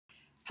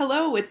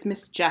Hello, it's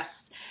Miss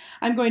Jess.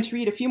 I'm going to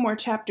read a few more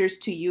chapters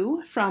to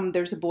you from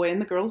There's a Boy in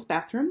the Girls'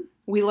 Bathroom.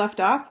 We left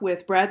off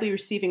with Bradley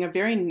receiving a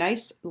very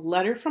nice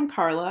letter from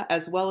Carla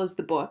as well as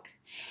the book.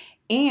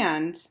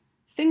 And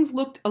things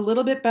looked a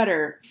little bit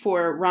better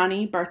for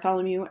Ronnie,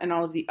 Bartholomew, and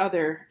all of the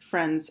other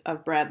friends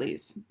of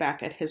Bradley's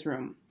back at his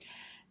room.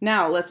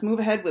 Now, let's move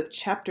ahead with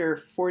chapter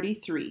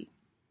 43.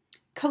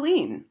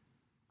 Colleen,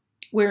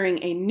 wearing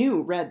a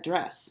new red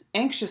dress,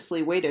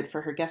 anxiously waited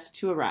for her guests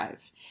to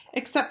arrive.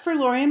 Except for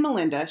Laurie and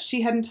Melinda,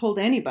 she hadn't told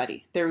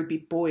anybody there would be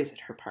boys at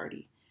her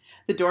party.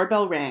 The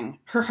doorbell rang.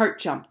 Her heart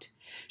jumped.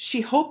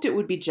 She hoped it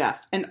would be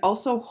Jeff, and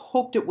also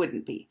hoped it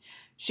wouldn't be.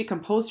 She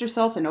composed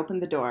herself and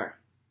opened the door.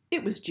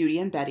 It was Judy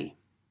and Betty.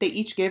 They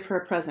each gave her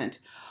a present.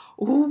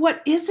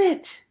 "What is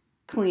it?"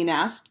 Colleen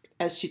asked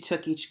as she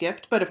took each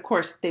gift, but of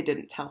course they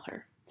didn't tell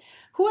her.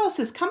 "Who else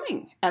is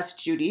coming?"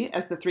 asked Judy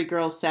as the three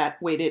girls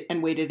waited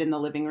in the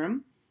living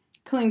room.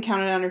 Colleen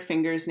counted on her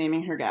fingers,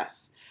 naming her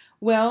guests.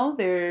 "Well,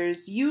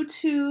 there's you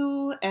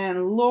two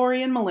and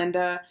Laurie and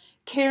Melinda,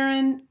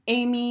 Karen,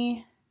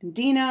 Amy, and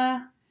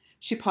Dina."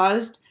 She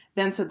paused,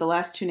 then said the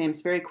last two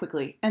names very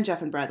quickly, and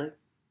Jeff and Bradley.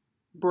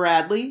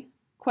 "Bradley?"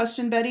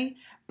 questioned Betty.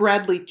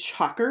 "Bradley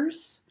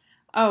Chalkers?"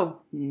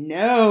 "Oh,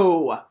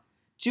 no."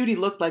 Judy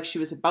looked like she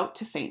was about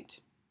to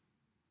faint.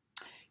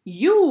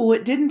 "You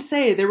didn't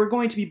say there were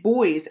going to be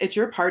boys at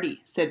your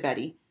party," said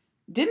Betty.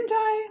 "Didn't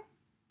I?"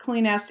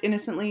 Colleen asked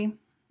innocently.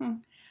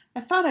 "I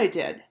thought I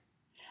did."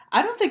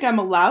 "I don't think I'm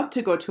allowed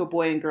to go to a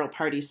boy and girl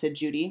party," said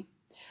Judy.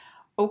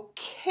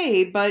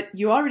 "Okay, but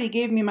you already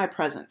gave me my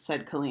present,"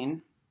 said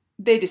Colleen.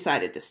 They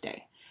decided to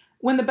stay.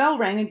 When the bell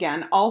rang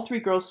again, all three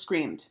girls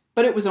screamed,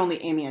 but it was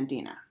only Amy and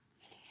Dina.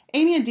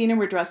 Amy and Dina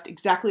were dressed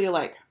exactly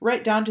alike,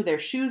 right down to their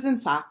shoes and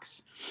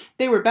socks.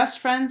 They were best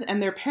friends,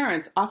 and their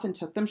parents often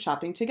took them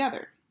shopping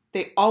together.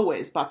 They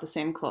always bought the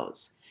same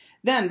clothes.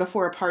 Then,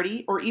 before a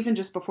party, or even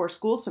just before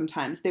school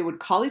sometimes, they would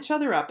call each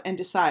other up and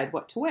decide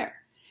what to wear.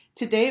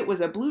 Today it was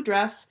a blue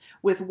dress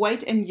with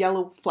white and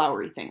yellow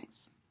flowery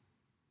things.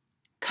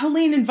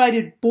 "Colleen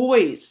invited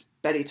boys,"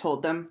 Betty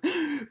told them.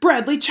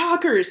 "Bradley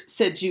Chalkers,"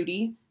 said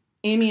Judy.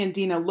 Amy and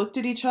Dina looked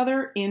at each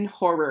other in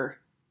horror.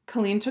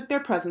 Colleen took their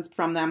presents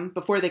from them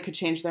before they could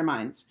change their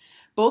minds.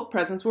 Both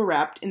presents were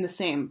wrapped in the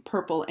same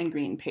purple and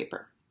green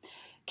paper.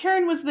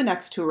 Karen was the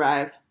next to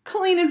arrive.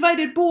 "Colleen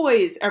invited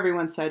boys,"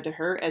 everyone said to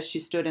her as she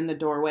stood in the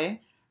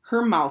doorway.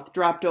 Her mouth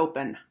dropped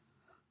open.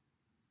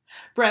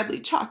 "Bradley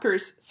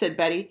Chalkers," said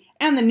Betty.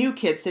 "And the new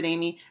kid," said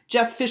Amy.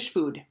 "Jeff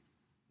Fishfood."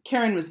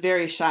 Karen was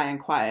very shy and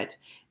quiet.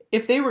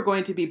 If they were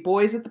going to be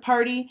boys at the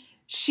party,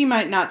 she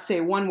might not say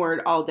one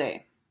word all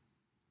day.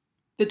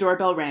 The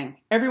doorbell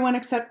rang. Everyone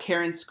except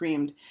Karen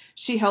screamed.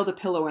 She held a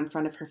pillow in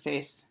front of her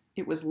face.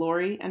 It was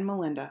Laurie and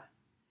Melinda.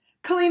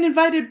 "Colleen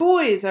invited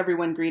boys,"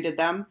 everyone greeted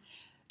them.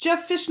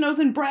 "Jeff Fishnose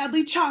and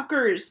Bradley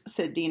Chalkers,"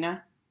 said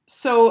Dina.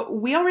 "So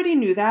we already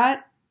knew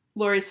that,"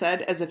 Laurie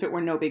said, as if it were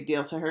no big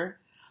deal to her.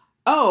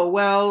 "Oh,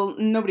 well,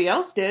 nobody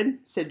else did,"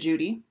 said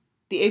Judy.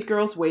 The 8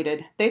 girls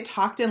waited. They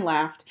talked and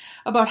laughed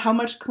about how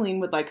much Colleen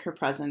would like her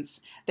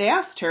presents. They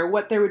asked her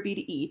what there would be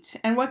to eat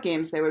and what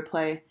games they would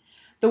play.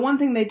 The one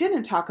thing they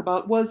didn't talk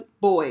about was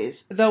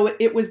boys, though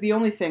it was the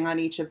only thing on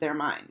each of their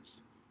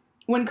minds.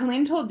 When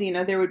Colleen told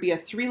Dina there would be a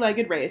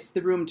 3-legged race,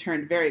 the room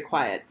turned very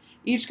quiet.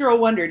 Each girl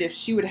wondered if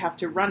she would have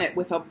to run it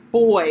with a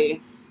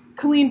boy.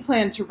 Colleen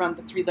planned to run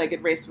the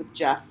 3-legged race with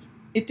Jeff.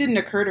 It didn't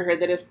occur to her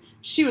that if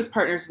she was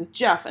partners with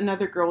Jeff,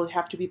 another girl would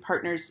have to be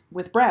partners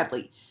with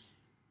Bradley.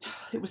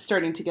 It was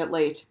starting to get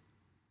late.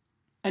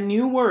 A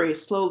new worry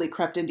slowly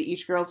crept into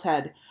each girl's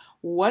head.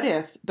 What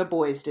if the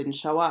boys didn't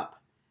show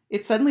up?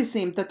 It suddenly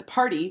seemed that the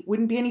party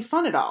wouldn't be any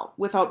fun at all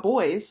without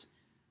boys.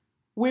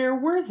 Where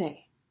were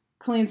they?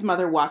 Colleen's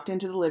mother walked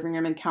into the living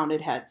room and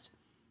counted heads.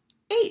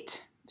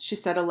 8, she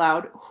said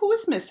aloud. "Who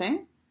is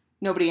missing?"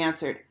 Nobody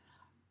answered.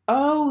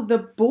 "Oh, the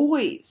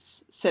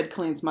boys," said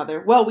Colleen's mother.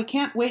 "Well, we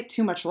can't wait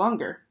too much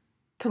longer."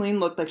 Colleen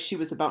looked like she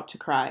was about to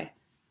cry.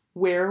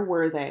 Where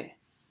were they?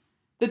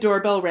 The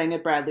doorbell rang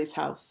at Bradley's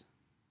house.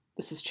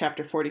 This is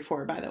chapter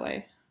 44, by the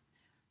way.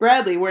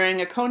 Bradley, wearing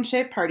a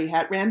cone-shaped party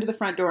hat, ran to the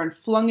front door and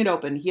flung it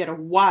open. He had a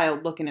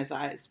wild look in his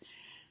eyes.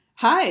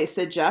 "Hi,"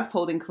 said Jeff,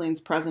 holding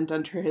Colleen's present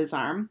under his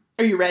arm.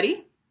 "Are you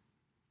ready?"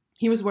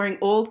 He was wearing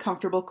old,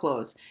 comfortable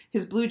clothes.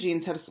 His blue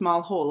jeans had a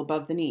small hole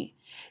above the knee.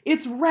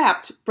 "It's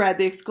wrapped,"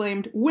 Bradley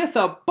exclaimed, "with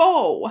a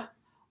bow."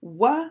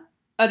 "What?"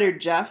 uttered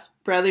Jeff.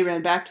 Bradley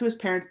ran back to his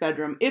parents'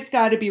 bedroom. "It's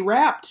got to be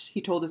wrapped," he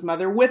told his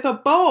mother, "with a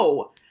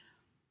bow."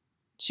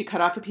 She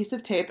cut off a piece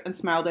of tape and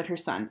smiled at her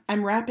son.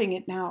 "I'm wrapping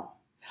it now."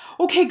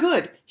 "Okay,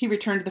 good." He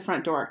returned to the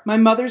front door. "My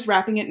mother's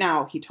wrapping it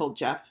now," he told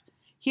Jeff.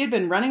 He had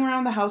been running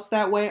around the house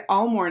that way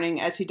all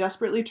morning as he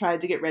desperately tried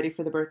to get ready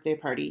for the birthday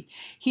party.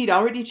 He'd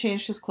already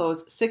changed his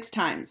clothes 6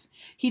 times.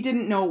 He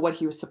didn't know what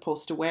he was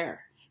supposed to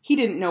wear. He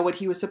didn't know what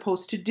he was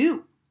supposed to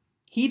do.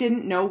 He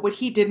didn't know what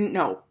he didn't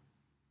know.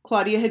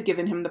 Claudia had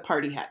given him the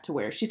party hat to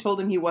wear. She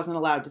told him he wasn't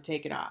allowed to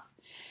take it off.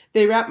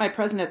 "They wrapped my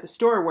present at the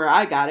store where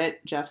I got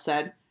it," Jeff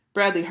said.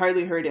 Bradley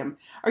hardly heard him.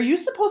 "Are you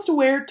supposed to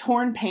wear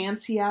torn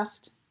pants?" he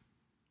asked.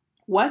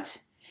 "What?"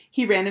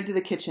 He ran into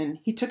the kitchen.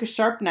 He took a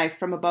sharp knife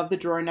from above the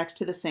drawer next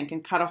to the sink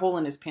and cut a hole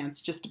in his pants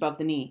just above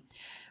the knee.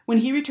 When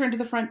he returned to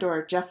the front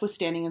door, Jeff was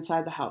standing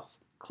inside the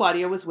house.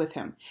 Claudia was with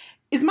him.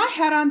 "Is my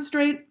hat on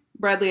straight?"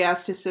 Bradley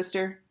asked his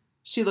sister.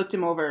 She looked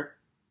him over.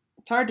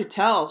 "It's hard to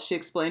tell," she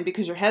explained,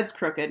 "because your head's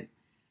crooked."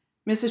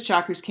 Mrs.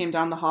 Chalkers came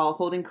down the hall,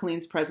 holding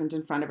Colleen's present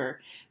in front of her.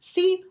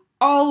 "See,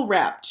 all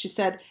wrapped," she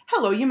said.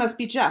 "Hello, you must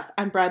be Jeff.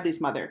 I'm Bradley's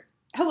mother."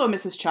 "Hello,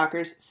 Mrs.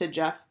 Chalkers," said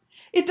Jeff.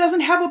 "It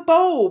doesn't have a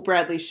bow,"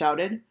 Bradley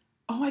shouted.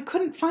 "Oh, I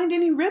couldn't find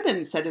any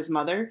ribbon," said his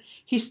mother.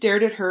 He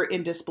stared at her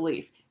in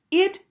disbelief.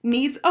 "It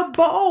needs a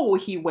bow,"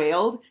 he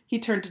wailed. He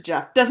turned to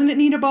Jeff. "Doesn't it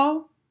need a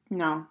bow?"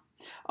 "No."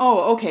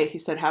 "Oh, okay," he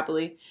said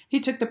happily.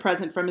 He took the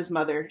present from his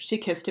mother. She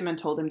kissed him and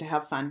told him to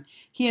have fun.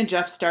 He and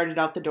Jeff started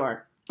out the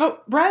door.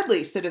 "Oh,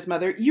 Bradley," said his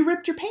mother, "you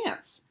ripped your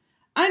pants."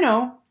 "I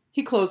know."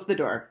 He closed the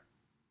door.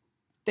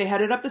 They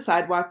headed up the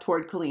sidewalk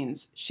toward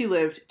Colleen's. She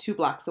lived 2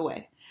 blocks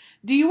away.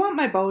 "Do you want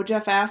my bow?"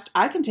 Jeff asked.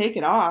 "I can take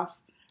it off."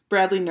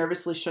 Bradley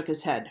nervously shook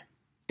his head.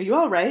 "Are you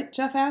all right?"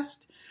 Jeff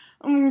asked.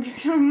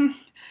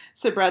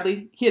 Said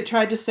Bradley. He had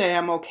tried to say,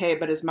 "I'm okay,"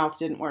 but his mouth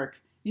didn't work.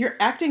 "You're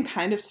acting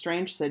kind of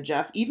strange," said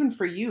Jeff. "Even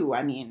for you,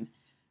 I mean."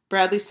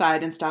 Bradley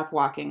sighed and stopped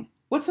walking.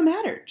 "What's the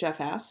matter?"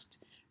 Jeff asked.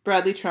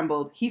 Bradley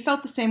trembled. He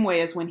felt the same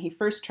way as when he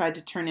first tried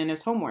to turn in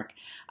his homework.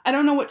 "I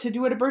don't know what to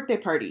do at a birthday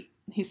party,"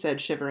 he said,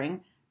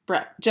 shivering.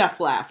 Jeff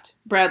laughed.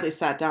 Bradley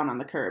sat down on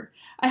the curb.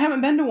 "I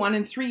haven't been to one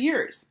in 3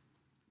 years."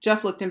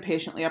 Jeff looked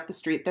impatiently up the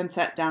street, then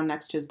sat down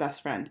next to his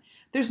best friend.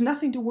 "There's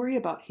nothing to worry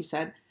about," he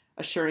said,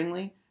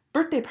 assuringly.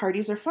 "Birthday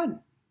parties are fun."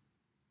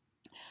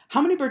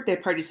 "How many birthday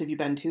parties have you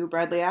been to?"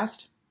 Bradley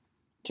asked.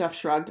 Jeff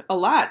shrugged. "A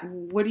lot.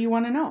 What do you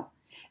want to know?"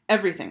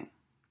 "Everything."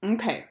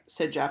 "Okay,"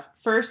 said Jeff.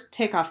 "First,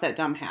 take off that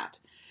dumb hat."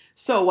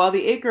 So, while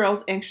the 8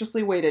 girls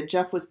anxiously waited,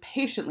 Jeff was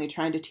patiently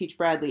trying to teach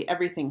Bradley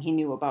everything he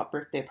knew about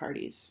birthday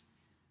parties.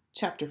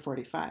 Chapter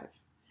 45.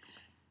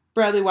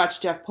 Bradley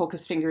watched Jeff poke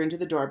his finger into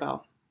the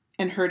doorbell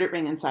and heard it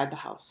ring inside the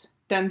house.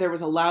 Then there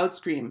was a loud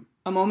scream.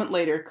 A moment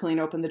later, Colleen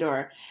opened the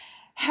door.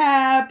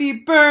 "Happy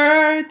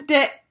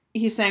birthday!"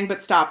 he sang,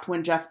 but stopped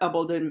when Jeff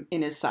elbowed him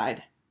in his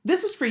side.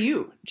 "This is for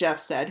you," Jeff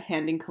said,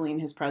 handing Colleen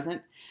his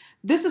present.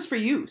 "This is for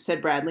you,"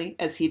 said Bradley,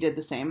 as he did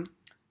the same.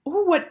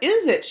 "Oh, what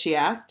is it?" she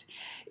asked.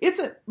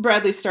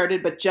 Bradley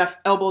started, but Jeff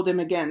elbowed him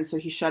again, so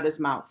he shut his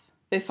mouth.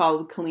 They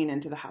followed Colleen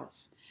into the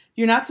house.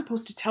 "You're not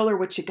supposed to tell her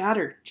what you got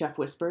her," Jeff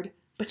whispered.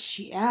 "But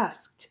she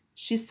asked."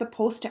 "She's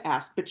supposed to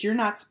ask, but you're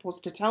not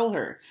supposed to tell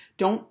her.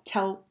 Don't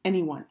tell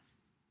anyone."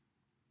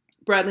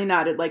 Bradley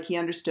nodded like he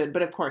understood,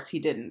 but of course he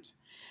didn't.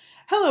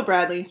 "Hello,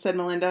 Bradley," said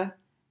Melinda.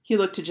 He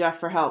looked to Jeff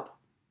for help.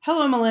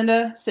 "Hello,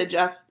 Melinda," said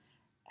Jeff.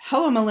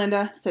 "Hello,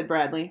 Melinda," said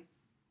Bradley.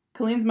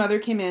 Colleen's mother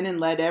came in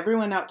and led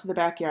everyone out to the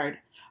backyard.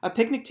 A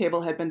picnic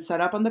table had been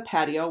set up on the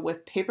patio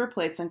with paper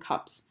plates and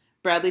cups.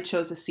 Bradley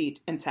chose a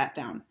seat and sat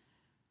down.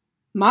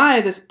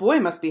 "My, this boy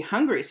must be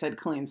hungry," said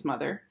Colleen's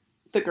mother.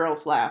 The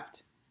girls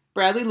laughed.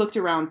 Bradley looked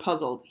around,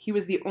 puzzled. He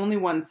was the only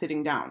one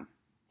sitting down.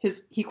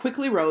 He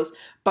quickly rose,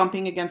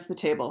 bumping against the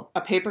table.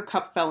 A paper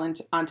cup fell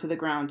onto the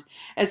ground.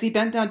 As he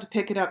bent down to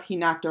pick it up, he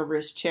knocked over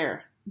his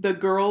chair. The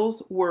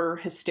girls were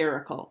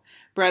hysterical.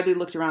 Bradley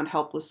looked around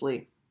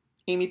helplessly.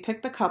 Amy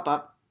picked the cup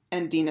up,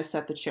 and Dina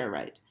set the chair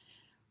right.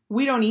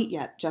 "We don't eat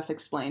yet," Jeff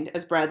explained,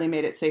 as Bradley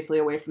made it safely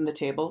away from the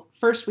table.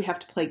 "First, we have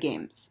to play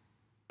games."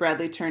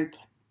 Bradley turned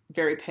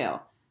very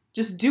pale.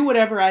 "Just do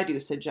whatever I do,"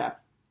 said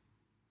Jeff.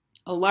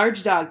 A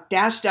large dog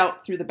dashed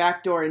out through the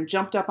back door and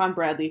jumped up on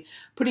Bradley,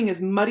 putting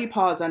his muddy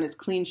paws on his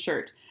clean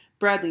shirt.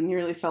 Bradley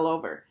nearly fell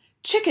over.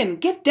 "Chicken,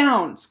 get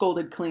down!"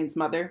 scolded Colleen's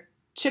mother.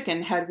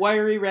 Chicken had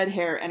wiry red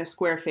hair and a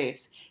square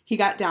face. He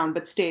got down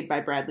but stayed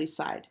by Bradley's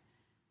side.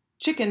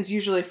 "Chicken's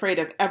usually afraid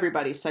of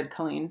everybody," said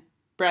Colleen.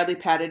 Bradley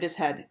patted his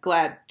head,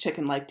 glad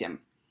Chicken liked him.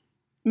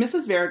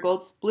 Mrs.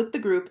 Varigold split the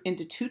group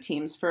into 2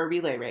 teams for a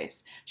relay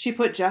race. She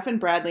put Jeff and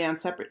Bradley on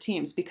separate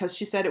teams because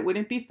she said it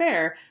wouldn't be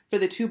fair for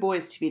the 2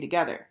 boys to be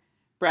together.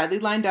 Bradley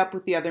lined up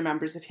with the other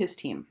members of his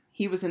team.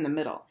 He was in the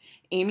middle.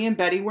 Amy and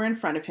Betty were in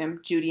front of him.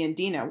 Judy and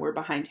Dina were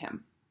behind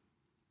him.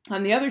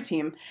 On the other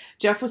team,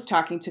 Jeff was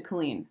talking to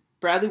Colleen.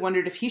 Bradley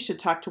wondered if he should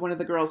talk to one of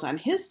the girls on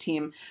his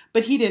team,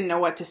 but he didn't know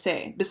what to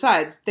say.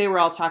 Besides, they were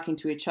all talking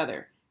to each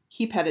other.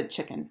 He petted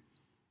Chicken.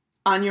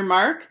 "On your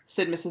mark,"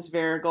 said Mrs.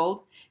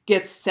 Varigold.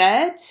 "Get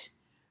set,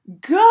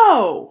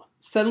 go!"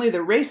 Suddenly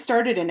the race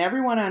started and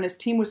everyone on his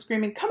team was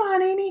screaming, "Come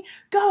on, Amy!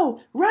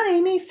 Go! Run,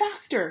 Amy!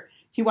 Faster!"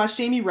 He watched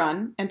Amy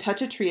run and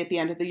touch a tree at the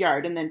end of the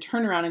yard and then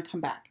turn around and come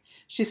back.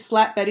 She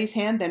slapped Betty's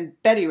hand, then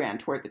Betty ran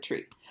toward the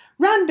tree.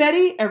 "Run,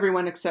 Betty!"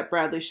 everyone except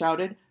Bradley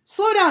shouted.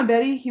 "Slow down,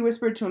 Betty," he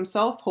whispered to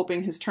himself,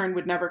 hoping his turn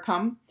would never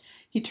come.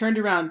 He turned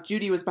around.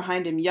 Judy was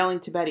behind him, yelling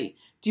to Betty.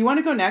 "Do you want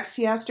to go next?"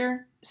 he asked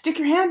her. "Stick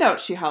your hand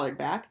out," she hollered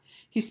back.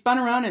 He spun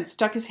around and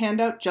stuck his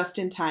hand out just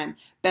in time.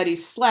 Betty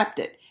slapped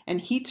it, and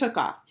he took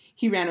off.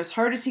 He ran as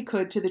hard as he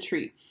could to the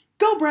tree.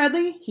 "Go,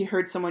 Bradley!" he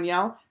heard someone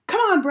yell.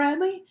 "Come on,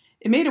 Bradley!"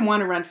 It made him want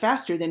to run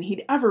faster than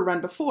he'd ever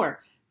run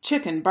before.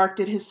 Chicken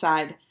barked at his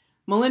side.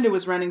 Melinda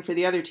was running for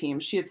the other team.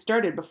 She had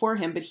started before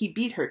him, but he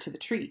beat her to the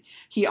tree.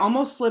 He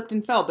almost slipped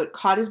and fell, but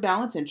caught his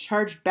balance and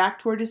charged back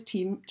toward his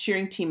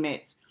cheering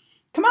teammates.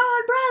 "Come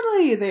on,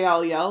 Bradley!" they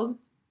all yelled.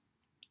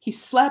 He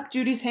slapped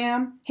Judy's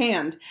hand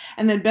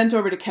and then bent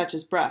over to catch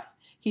his breath.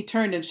 He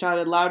turned and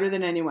shouted louder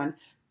than anyone,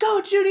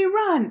 "Go, Judy,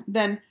 run!"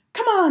 Then,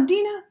 "Come on,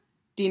 Dina!"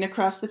 Dina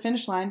crossed the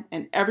finish line,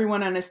 and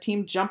everyone on his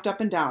team jumped up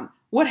and down.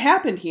 "What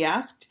happened?" he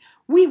asked.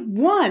 "We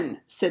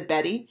won," said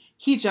Betty.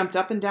 He jumped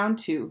up and down,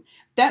 too.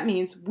 "That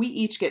means we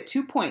each get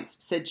 2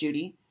 points," said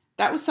Judy.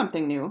 That was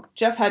something new.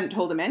 Jeff hadn't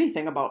told him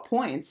anything about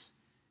points.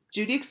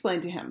 Judy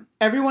explained to him,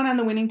 "Everyone on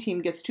the winning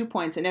team gets 2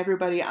 points, and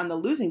everybody on the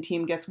losing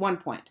team gets 1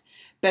 point.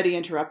 Betty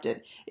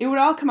interrupted. "It would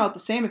all come out the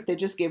same if they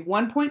just gave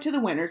 1 point to the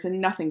winners and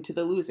nothing to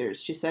the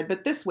losers," she said,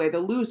 "but this way the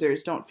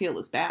losers don't feel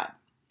as bad."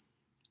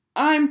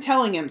 "I'm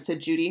telling him," said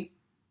Judy.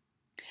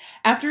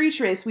 After each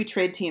race, we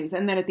trade teams,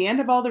 and then at the end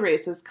of all the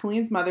races,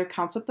 Colleen's mother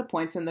counts up the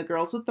points, and the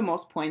girls with the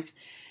most points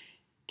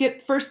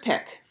get first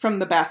pick from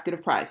the basket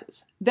of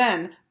prizes.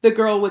 Then, the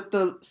girl with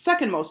the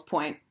second most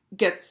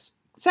gets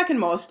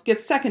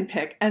second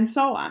pick, and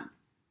so on.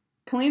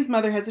 Colleen's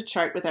mother has a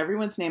chart with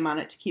everyone's name on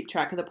it to keep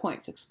track of the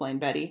points, explained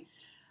Betty.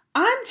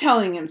 "I'm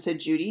telling him," said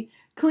Judy.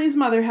 "Colleen's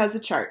mother has a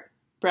chart."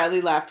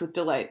 Bradley laughed with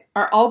delight.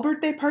 "Are all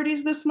birthday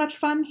parties this much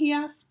fun?" he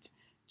asked.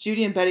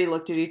 Judy and Betty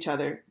looked at each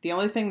other. The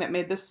only thing that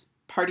made this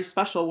party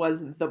special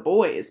was the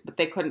boys, but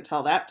they couldn't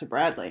tell that to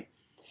Bradley.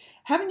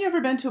 "Haven't you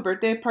ever been to a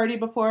birthday party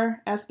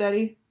before?" asked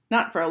Betty.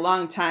 "Not for a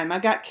long time. I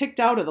got kicked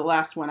out of the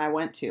last one I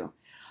went to."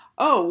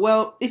 "Oh,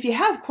 well, if you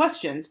have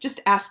questions,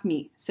 just ask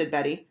me," said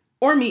Betty.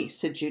 "Or me,"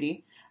 said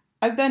Judy.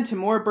 "I've been to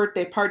more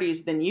birthday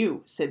parties than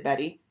you," said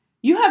Betty.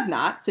 "You have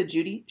not," said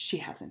Judy. "She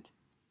hasn't."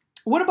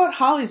 "What about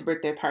Holly's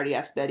birthday party?"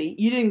 asked Betty.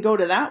 "You didn't go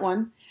to that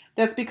one."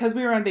 "That's because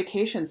we were on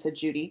vacation," said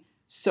Judy.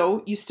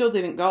 "So, you still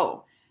didn't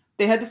go."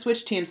 They had to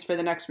switch teams for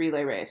the next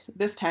relay race.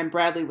 This time,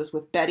 Bradley was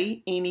with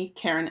Betty, Amy,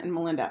 Karen, and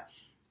Melinda.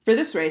 For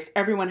this race,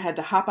 everyone had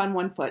to hop on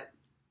 1 foot.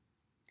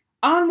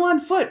 "On 1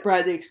 foot!"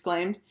 Bradley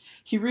exclaimed.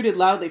 He rooted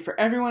loudly for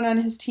everyone on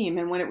his team,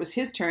 and when it was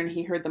his turn,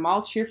 he heard them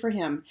all cheer for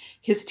him.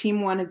 His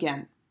team won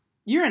again.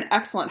 "You're an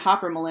excellent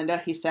hopper, Melinda,"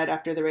 he said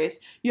after the race.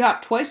 "You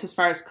hopped twice as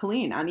far as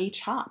Colleen on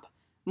each hop."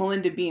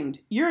 Melinda beamed.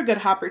 "You're a good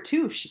hopper,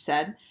 too," she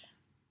said.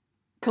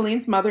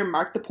 Colleen's mother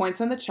marked the points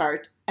on the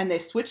chart, and they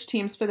switched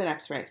teams for the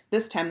next race.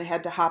 This time they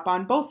had to hop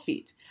on both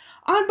feet.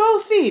 "On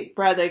both feet!"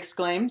 Bradley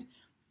exclaimed.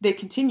 They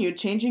continued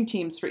changing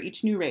teams for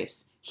each new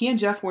race. He and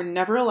Jeff were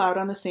never allowed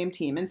on the same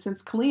team, and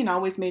since Colleen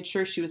always made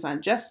sure she was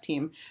on Jeff's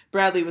team,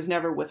 Bradley was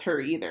never with her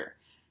either.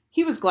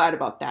 He was glad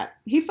about that.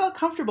 He felt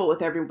comfortable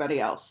with everybody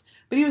else,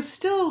 but he was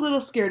still a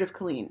little scared of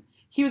Colleen.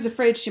 He was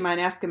afraid she might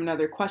ask him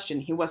another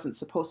question he wasn't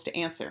supposed to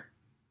answer.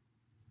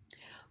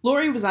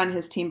 Lori was on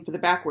his team for the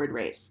backward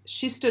race.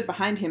 She stood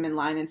behind him in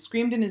line and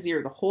screamed in his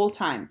ear the whole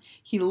time.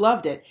 He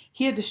loved it.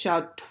 He had to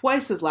shout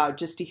twice as loud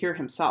just to hear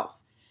himself.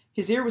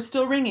 His ear was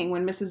still ringing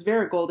when Mrs.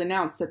 Varigold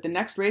announced that the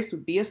next race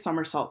would be a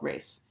somersault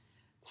race.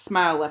 The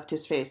smile left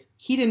his face.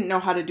 He didn't know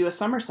how to do a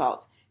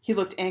somersault. He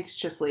looked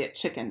anxiously at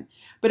Chicken.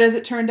 But as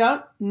it turned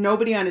out,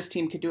 nobody on his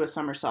team could do a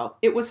somersault.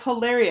 It was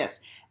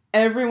hilarious.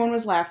 Everyone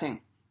was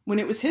laughing. When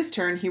it was his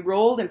turn, he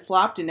rolled and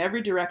flopped in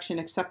every direction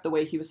except the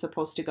way he was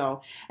supposed to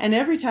go, and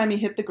every time he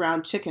hit the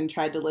ground, Chicken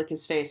tried to lick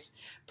his face.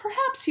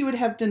 Perhaps he would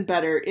have done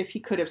better if he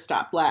could have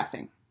stopped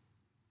laughing.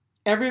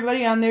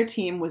 Everybody on their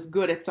team was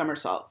good at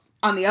somersaults.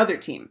 On the other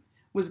team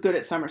was good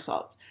at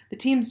somersaults. The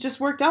teams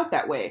just worked out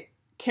that way.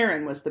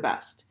 Karen was the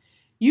best.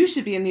 "You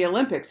should be in the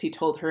Olympics," he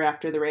told her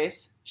after the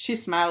race. She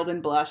smiled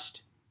and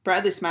blushed.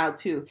 Bradley smiled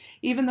too.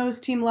 Even though his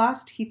team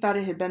lost, he thought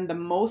it had been the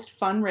most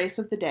fun race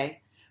of the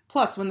day.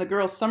 Plus, when the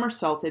girls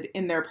somersaulted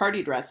in their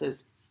party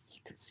dresses,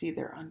 he could see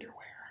their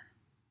underwear.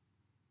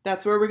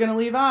 That's where we're going to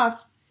leave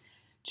off.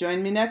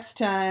 Join me next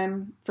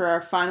time for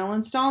our final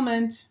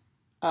installment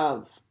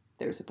of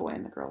There's a Boy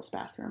in the Girls'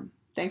 Bathroom.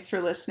 Thanks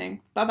for listening.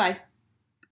 Bye-bye.